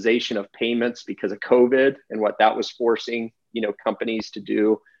digitization of payments because of COVID and what that was forcing, companies to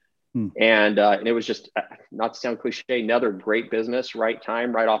do. And it was just, not to sound cliche, another great business, right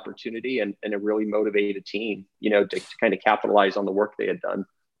time, right opportunity, and a really motivated team, to kind of capitalize on the work they had done.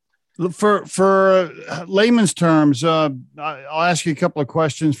 For layman's terms, I'll ask you a couple of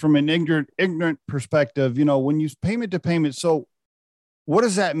questions from an ignorant perspective. When you payment to payment, so what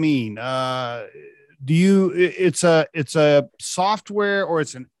does that mean? It's a software or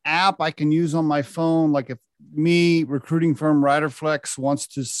it's an app I can use on my phone? Like if me, recruiting firm Riderflex, wants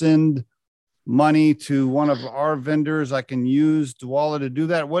to send money to one of our vendors, I can use Dwolla to do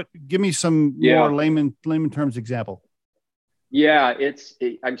that. Give me some more layman terms example. Yeah,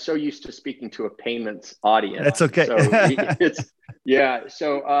 I'm so used to speaking to a payments audience. That's okay. So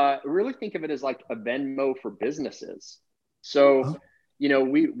really think of it as like a Venmo for businesses. So,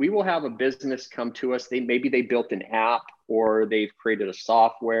 we will have a business come to us. Maybe they built an app or they've created a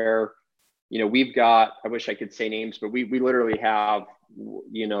software. We've got, I wish I could say names, but we literally have,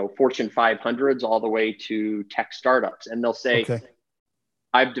 Fortune 500s all the way to tech startups. And they'll say,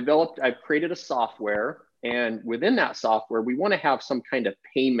 I've created a software. And within that software, we want to have some kind of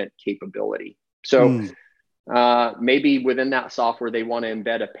payment capability. So maybe within that software, they want to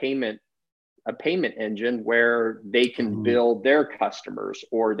embed a payment engine where they can bill their customers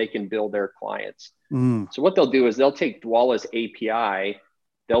or they can bill their clients. So what they'll do is they'll take Dwolla's API,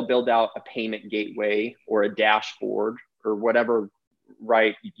 they'll build out a payment gateway or a dashboard or whatever,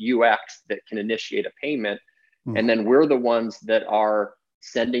 right, UX that can initiate a payment. And then we're the ones that are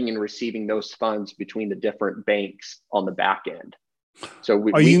sending and receiving those funds between the different banks on the back end. So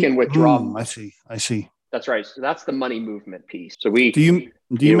we can withdraw. I see. That's right. So that's the money movement piece. So do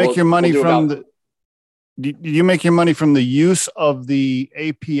you make your money from do you make your money from the use of the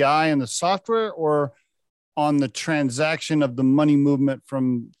API and the software, or on the transaction of the money movement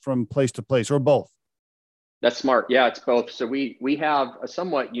from place to place, or both? That's smart. Yeah, it's both. So we have a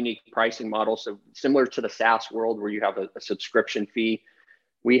somewhat unique pricing model. So similar to the SaaS world where you have a subscription fee,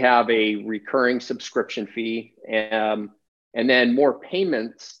 we have a recurring subscription fee, and then more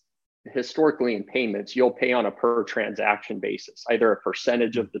payments. Historically in payments, you'll pay on a per transaction basis, either a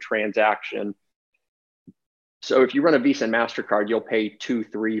percentage of the transaction. So if you run a Visa and MasterCard, you'll pay 2,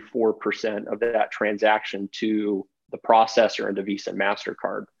 3, 4% of that transaction to the processor and to Visa and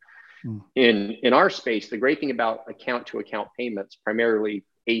MasterCard. In our space, the great thing about account to account payments, primarily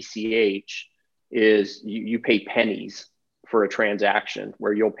ACH, is you pay pennies for a transaction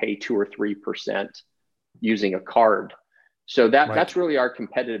where you'll pay 2 or 3% using a card. So that's really our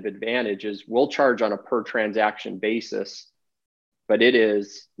competitive advantage. Is we'll charge on a per transaction basis, but it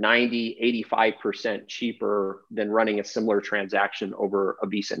is 90, 85% cheaper than running a similar transaction over a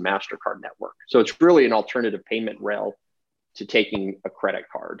Visa and MasterCard network. So it's really an alternative payment rail to taking a credit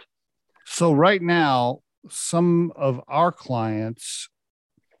card. So right now, some of our clients,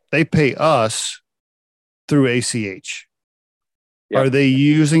 they pay us through ACH. Yep. Are they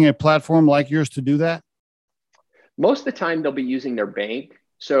using a platform like yours to do that? Most of the time they'll be using their bank.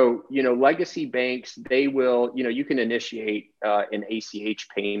 So, legacy banks, they will, you can initiate an ACH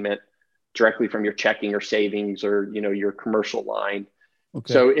payment directly from your checking or savings or, your commercial line.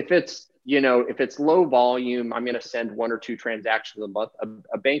 Okay. So if it's low volume, I'm going to send 1 or 2 transactions a month.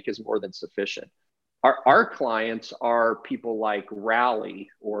 A bank is more than sufficient. Our clients are people like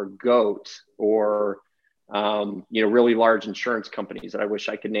Rally or Goat or, really large insurance companies that I wish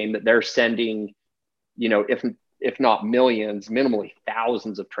I could name, that they're sending, if not millions, minimally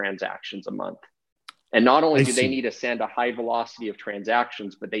thousands of transactions a month. And not only do they need to send a high velocity of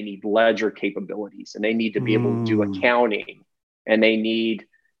transactions, but they need ledger capabilities, and they need to be able to do accounting, and they need,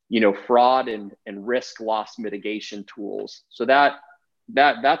 fraud and risk loss mitigation tools. So that's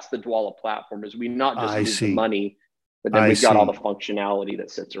the Dwolla platform, is we not just move the money, but then we've got all the functionality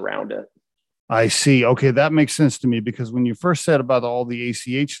that sits around it. I see. Okay. That makes sense to me, because when you first said about all the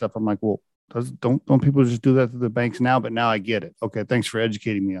ACH stuff, I'm like, well, don't people just do that to the banks now? But now I get it. Okay. Thanks for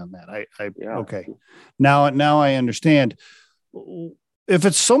educating me on that. Okay. Now I understand. If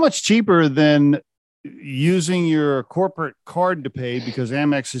it's so much cheaper than using your corporate card to pay because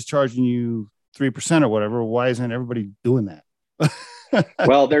Amex is charging you 3% or whatever, why isn't everybody doing that?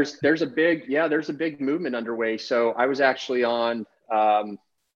 Well, there's a big movement underway. So I was actually on,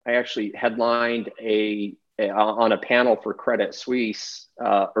 I actually headlined on a panel for Credit Suisse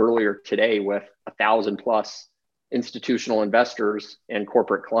earlier today with 1,000+ institutional investors and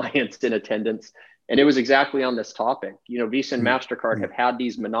corporate clients in attendance. And it was exactly on this topic. Visa and MasterCard have had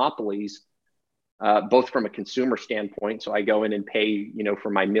these monopolies both from a consumer standpoint. So I go in and pay, for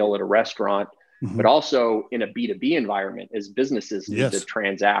my meal at a restaurant, Mhm. but also in a B2B environment as businesses need Yes. to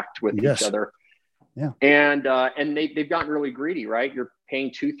transact with Yes. each other. Yeah. And they've gotten really greedy, right? You're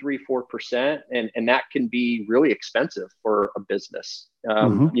paying 2, 3, 4%, and that can be really expensive for a business.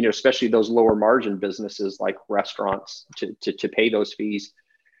 Especially those lower margin businesses like restaurants to pay those fees.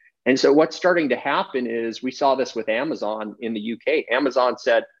 And so what's starting to happen is, we saw this with Amazon in the UK. Amazon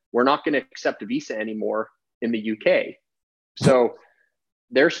said, we're not going to accept Visa anymore in the UK. So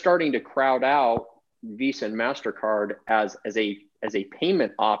they're starting to crowd out Visa and MasterCard as a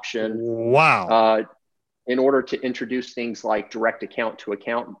payment option. Wow. In order to introduce things like direct account to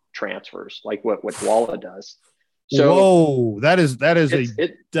account transfers, like what Dwolla does. So whoa,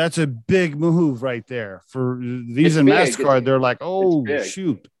 that's a big move right there for Visa and MasterCard. They're like, oh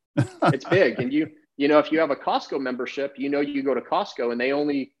shoot. It's big. And if you have a Costco membership, you go to Costco and they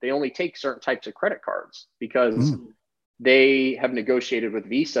only take certain types of credit cards because they have negotiated with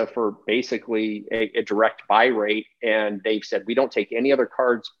Visa for basically a direct buy rate. And they've said, we don't take any other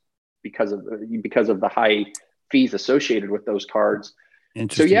cards because of the high fees associated with those cards.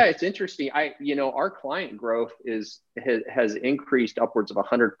 So yeah, it's interesting. Our client growth has increased upwards of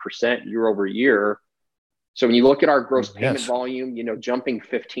 100% year over year. So when you look at our gross payment volume, jumping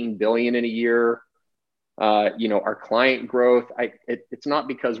 15 billion in a year, our client growth, it's not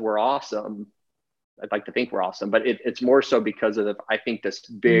because we're awesome. I'd like to think we're awesome, but it's more so because of, I think, this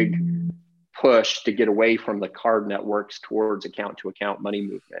big push to get away from the card networks towards account to account money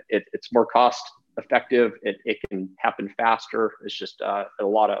movement. It's more cost effective. It can happen faster. It's just a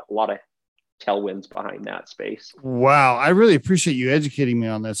lot of tailwinds behind that space. Wow. I really appreciate you educating me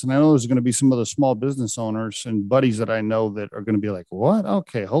on this. And I know there's going to be some other small business owners and buddies that I know that are going to be like, what?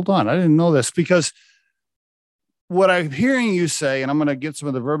 Okay, hold on. I didn't know this, because what I'm hearing you say, and I'm going to get some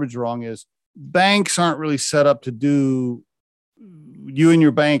of the verbiage wrong, is banks aren't really set up to do, you and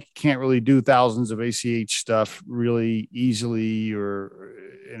your bank can't really do thousands of ACH stuff really easily,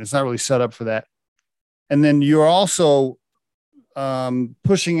 and it's not really set up for that. And then you're also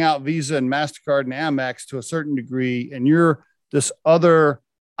pushing out Visa and MasterCard and Amex to a certain degree, and you're this other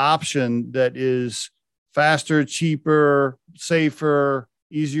option that is faster, cheaper, safer,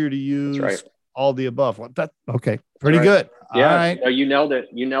 easier to use. That's right. All the above. Okay. Pretty good. Yeah. All right. No, you nailed it.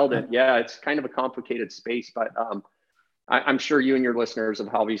 Yeah. It's kind of a complicated space, but I'm sure you and your listeners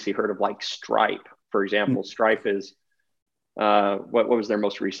have obviously heard of like Stripe, for example. Stripe is, what was their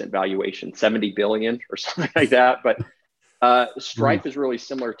most recent valuation? 70 billion or something like that. But Stripe is really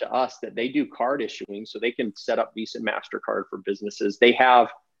similar to us, that they do card issuing, so they can set up Visa and MasterCard for businesses. They have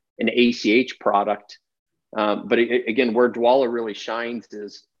an ACH product. But again, where Dwolla really shines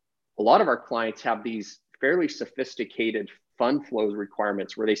is a lot of our clients have these fairly sophisticated fund flows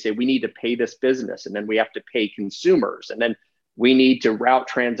requirements where they say, we need to pay this business, and then we have to pay consumers, and then we need to route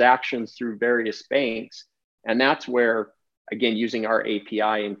transactions through various banks. And that's where, again, using our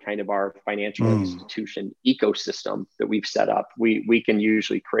API and kind of our financial institution ecosystem that we've set up, we can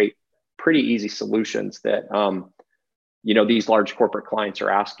usually create pretty easy solutions that these large corporate clients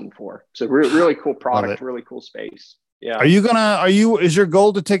are asking for. So really cool product, really cool space. Yeah. Is your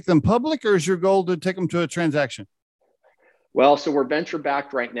goal to take them public, or is your goal to take them to a transaction? Well, so we're venture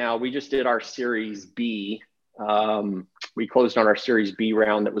backed right now. We just did our Series B. We closed on our Series B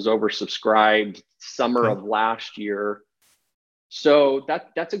round that was oversubscribed summer of last year. So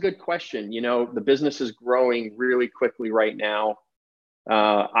that's a good question. The business is growing really quickly right now.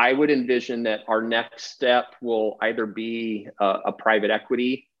 I would envision that our next step will either be a private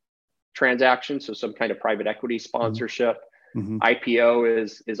equity transaction, so some kind of private equity sponsorship. IPO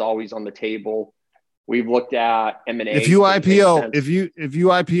is always on the table. We've looked at M&A. If you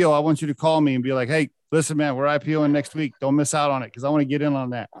IPO, I want you to call me and be like, hey, listen, man, we're IPOing next week. Don't miss out on it, because I want to get in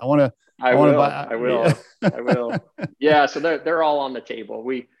on that. I will. Yeah. So they're all on the table.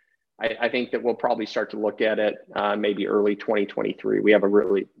 I think that we'll probably start to look at it maybe early 2023. We have a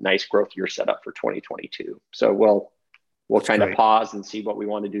really nice growth year set up for 2022. So we'll kind of pause and see what we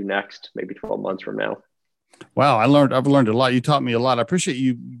want to do next, maybe 12 months from now. Wow. I've learned a lot. You taught me a lot. I appreciate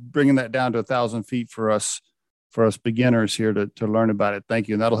you bringing that down to 1,000 feet for us beginners here to learn about it. Thank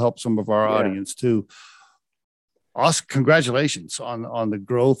you. And that'll help some of our audience too. Awesome. Congratulations on the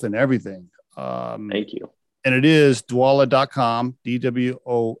growth and everything. Thank you. And it is Dwolla.com,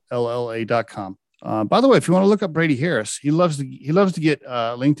 DWOLLA.com. By the way, if you want to look up Brady Harris, he loves to get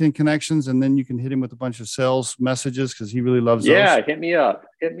LinkedIn connections, and then you can hit him with a bunch of sales messages, because he really loves those. Yeah, hit me up.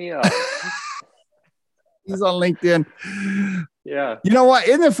 He's on LinkedIn. Yeah. You know what?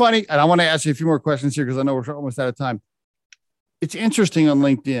 Isn't it funny? And I want to ask you a few more questions here, because I know we're almost out of time. it's interesting on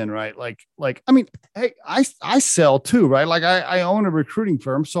LinkedIn, right? I mean, hey, I sell too, right? Like I own a recruiting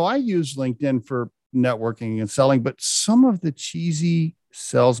firm, so I use LinkedIn for networking and selling, but some of the cheesy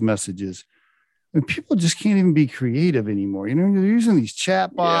sales messages, and people just can't even be creative anymore. You know, you're using these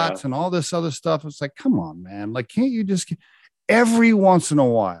chat bots and all this other stuff. It's like, come on, man. Like, can't you just every once in a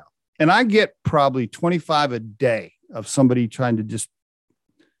while? And I get probably 25 a day of somebody trying to just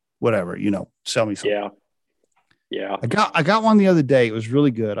whatever, you know, sell me something. Yeah. I got one the other day. It was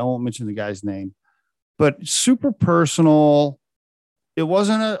really good. I won't mention the guy's name, but super personal. It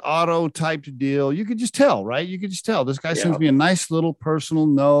wasn't an auto type deal. You could just tell, right? You could just tell. This guy sends me a nice little personal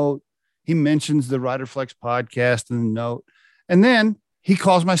note. He mentions the RiderFlex podcast in the note, and then he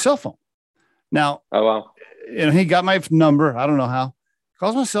calls my cell phone. Now, oh wow, you know, he got my number. I don't know how.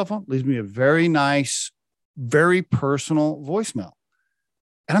 Calls my cell phone, leaves me a very nice, very personal voicemail.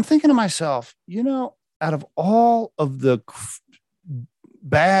 And I'm thinking to myself, you know, out of all of the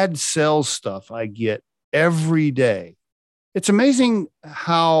bad sales stuff I get every day, it's amazing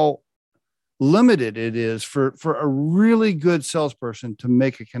how limited it is for a really good salesperson to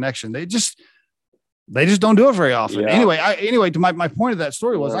make a connection. They just don't do it very often. Anyway, to my point of that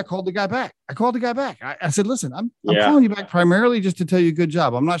story was I called the guy back. I said, listen, I'm calling you back primarily just to tell you good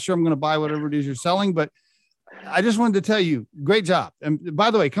job. I'm not sure I'm going to buy whatever it is you're selling, but I just wanted to tell you, great job. And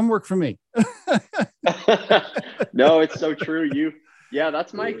by the way, come work for me. No, it's so true.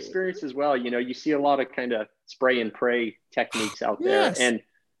 That's my experience as well. You know, you see a lot of kind of spray and pray techniques out there. Yes. And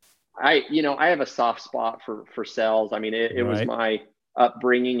I have a soft spot for sales. I mean, it was my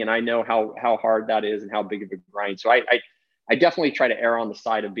upbringing, and I know how hard that is and how big of a grind. So I definitely try to err on the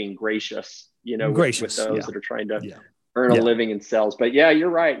side of being gracious, you know, with those that are trying to earn a living in sales. But yeah, you're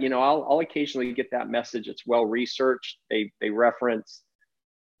right. You know, I'll occasionally get that message. It's well researched. They reference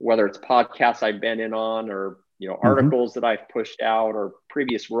whether it's podcasts I've been in on, or, you know, articles that I've pushed out, or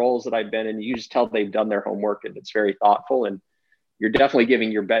previous roles that I've been in. You just tell they've done their homework, and it's very thoughtful, and you're definitely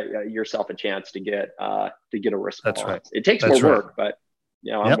giving yourself a chance to get a response. That's right. It takes more work, but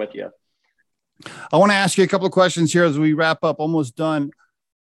you know, I'm with you. I want to ask you a couple of questions here as we wrap up. Almost done.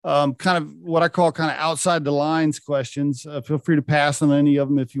 Kind of what I call kind of outside the lines questions. Feel free to pass on any of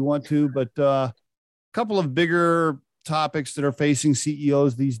them if you want to, but a couple of bigger topics that are facing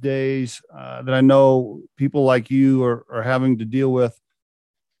CEOs these days that I know people like you are having to deal with.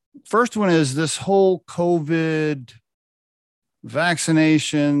 First one is this whole COVID,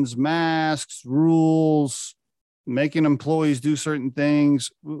 vaccinations, masks, rules, making employees do certain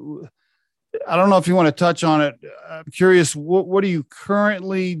things. I don't know if you want to touch on it. I'm curious, what are you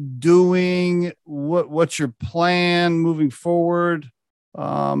currently doing? What's your plan moving forward?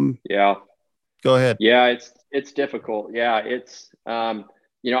 Go ahead. Yeah, it's difficult. Yeah, it's,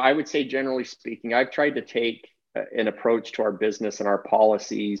 you know, I would say generally speaking, I've tried to take an approach to our business and our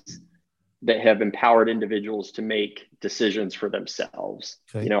policies that have empowered individuals to make decisions for themselves.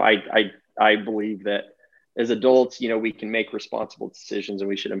 Okay. You know, I believe that as adults, you know, we can make responsible decisions, and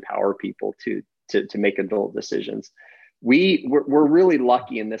we should empower people to make adult decisions. We're really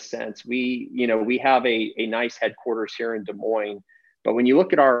lucky in this sense. We have a nice headquarters here in Des Moines, but when you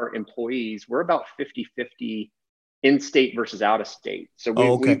look at our employees, we're about 50-50 in-state versus out-of-state. So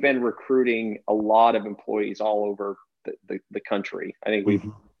we've been recruiting a lot of employees all over the country. I think we've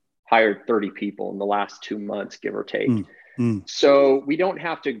hired 30 people in the last 2 months, give or take. So we don't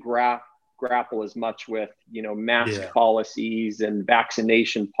have to grapple as much with, you know, mask policies and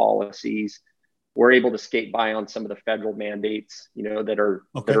vaccination policies. We're able to skate by on some of the federal mandates, you know, that are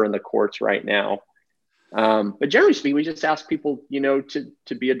in the courts right now. But generally speaking, we just ask people, you know,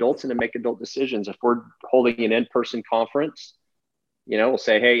 to be adults and to make adult decisions. If we're holding an in-person conference, you know, we'll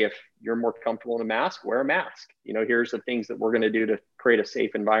say, hey, if you're more comfortable in a mask, wear a mask. You know, here's the things that we're going to do to create a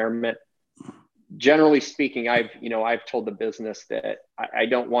safe environment. Generally speaking, I've told the business that I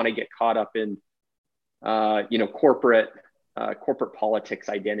don't want to get caught up in, you know, corporate politics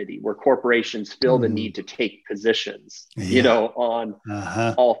identity, where corporations feel the need to take positions, you know, on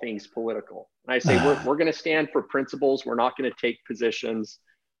all things political. And I say, we're going to stand for principles. We're not going to take positions.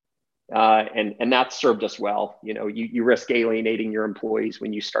 And that's served us well. You know, you risk alienating your employees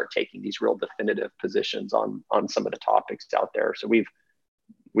when you start taking these real definitive positions on some of the topics out there. So we've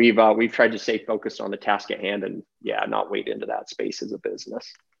tried to stay focused on the task at hand, and not wade into that space as a business.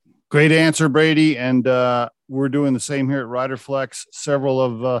 Great answer, Brady. And we're doing the same here at RiderFlex. Several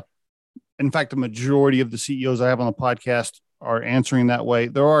of, in fact, the majority of the CEOs I have on the podcast are answering that way.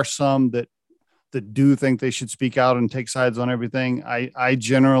 There are some that do think they should speak out and take sides on everything. I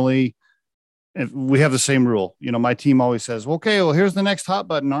generally, we have the same rule. You know, my team always says, well, okay, well, here's the next hot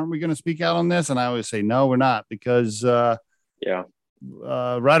button. Aren't we going to speak out on this? And I always say, no, we're not, because Yeah.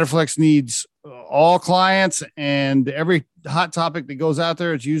 Riderflex needs all clients, and every hot topic that goes out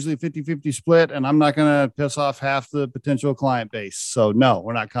there, it's usually 50-50 split. And I'm not going to piss off half the potential client base. So no,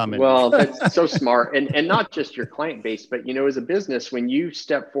 we're not commenting. Well, that's so smart. And not just your client base, but, as a business, when you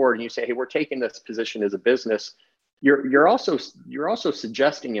step forward and you say, hey, we're taking this position as a business, you're also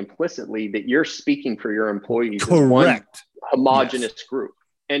suggesting implicitly that you're speaking for your employees. Correct. As one homogenous group.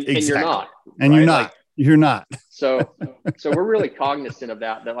 And you're not. And right? You're not. So we're really cognizant of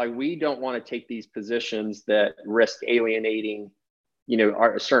that like we don't want to take these positions that risk alienating,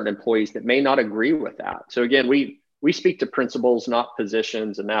 our certain employees that may not agree with that. So again, we speak to principles, not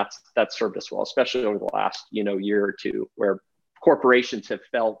positions, and that's served us well, especially over the last, year or two, where corporations have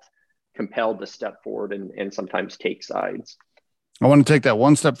felt compelled to step forward and sometimes take sides. I want to take that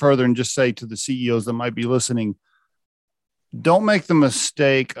one step further and just say to the CEOs that might be listening, don't make the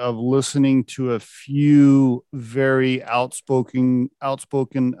mistake of listening to a few very outspoken,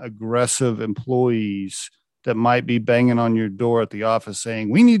 aggressive employees that might be banging on your door at the office saying,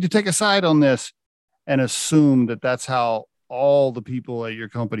 we need to take a side on this, and assume that that's how all the people at your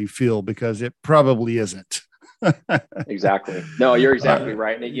company feel, because it probably isn't. Exactly. No, you're exactly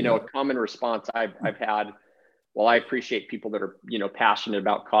right. And, a common response I've had, well, I appreciate people that are, passionate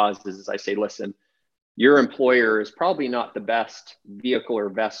about causes, is I say, listen, your employer is probably not the best vehicle or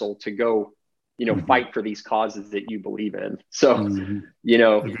vessel to go, fight for these causes that you believe in. So,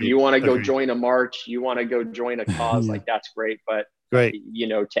 you want to go join a march, you want to go join a cause, like that's great. But,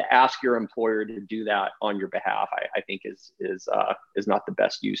 to ask your employer to do that on your behalf, I think is not the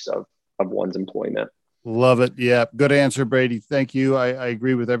best use of one's employment. Love it. Yeah. Good answer, Brady. Thank you. I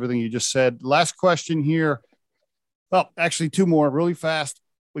agree with everything you just said. Last question here. Well, actually two more really fast.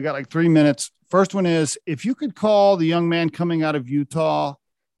 We got like 3 minutes. First one is, if you could call the young man coming out of Utah,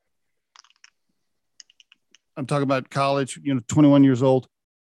 I'm talking about college, 21 years old,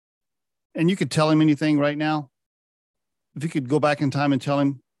 and you could tell him anything right now, if you could go back in time and tell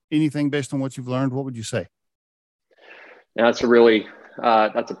him anything based on what you've learned, what would you say? Now, that's a really,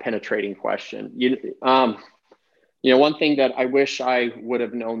 that's a penetrating question. One thing that I wish I would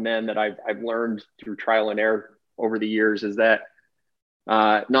have known then that I've learned through trial and error over the years is that,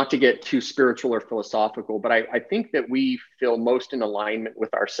 not to get too spiritual or philosophical, but I think that we feel most in alignment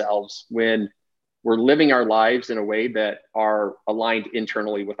with ourselves when we're living our lives in a way that are aligned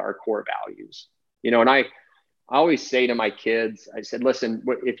internally with our core values. And I always say to my kids, I said, listen,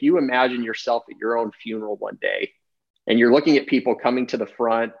 if you imagine yourself at your own funeral one day, and you're looking at people coming to the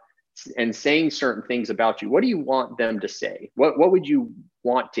front and saying certain things about you, what do you want them to say? What would you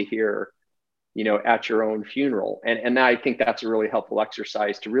want to hear, at your own funeral? And I think that's a really helpful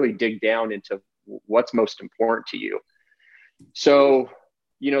exercise to really dig down into what's most important to you. So,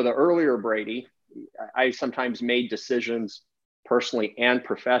 the earlier Brady, I sometimes made decisions personally and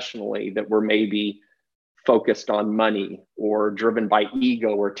professionally that were maybe focused on money or driven by ego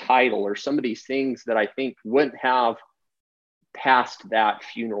or title or some of these things that I think wouldn't have passed that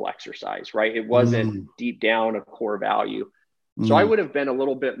funeral exercise, right? It wasn't deep down a core value. So I would have been a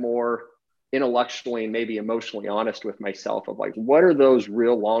little bit more intellectually and maybe emotionally honest with myself of like, what are those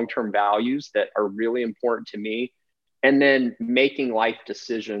real long-term values that are really important to me? And then making life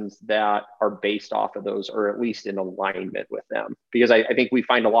decisions that are based off of those, or at least in alignment with them. Because I think we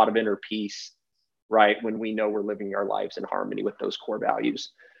find a lot of inner peace, right, when we know we're living our lives in harmony with those core values.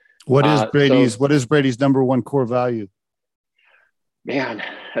 What is Brady's number one core value? Man,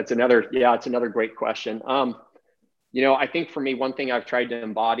 it's another great question. I think for me, one thing I've tried to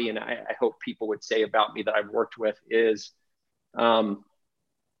embody, and I hope people would say about me that I've worked with is, I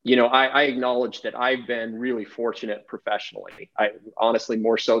acknowledge that I've been really fortunate professionally. I honestly,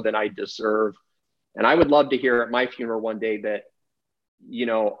 more so than I deserve. And I would love to hear at my funeral one day that,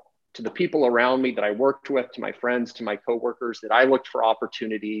 to the people around me that I worked with, to my friends, to my coworkers, that I looked for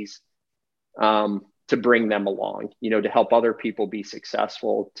opportunities, to bring them along, to help other people be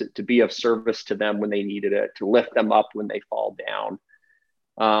successful, to be of service to them when they needed it, to lift them up when they fall down.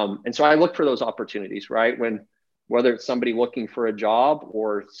 And so I look for those opportunities, right? Whether it's somebody looking for a job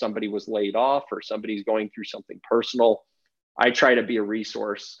or somebody was laid off or somebody's going through something personal, I try to be a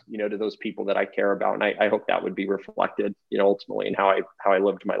resource, to those people that I care about. And I hope that would be reflected, ultimately in how I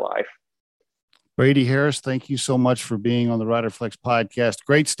lived my life. Brady Harris, thank you so much for being on the Riderflex podcast.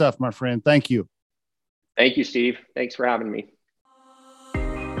 Great stuff, my friend. Thank you. Thank you, Steve. Thanks for having me.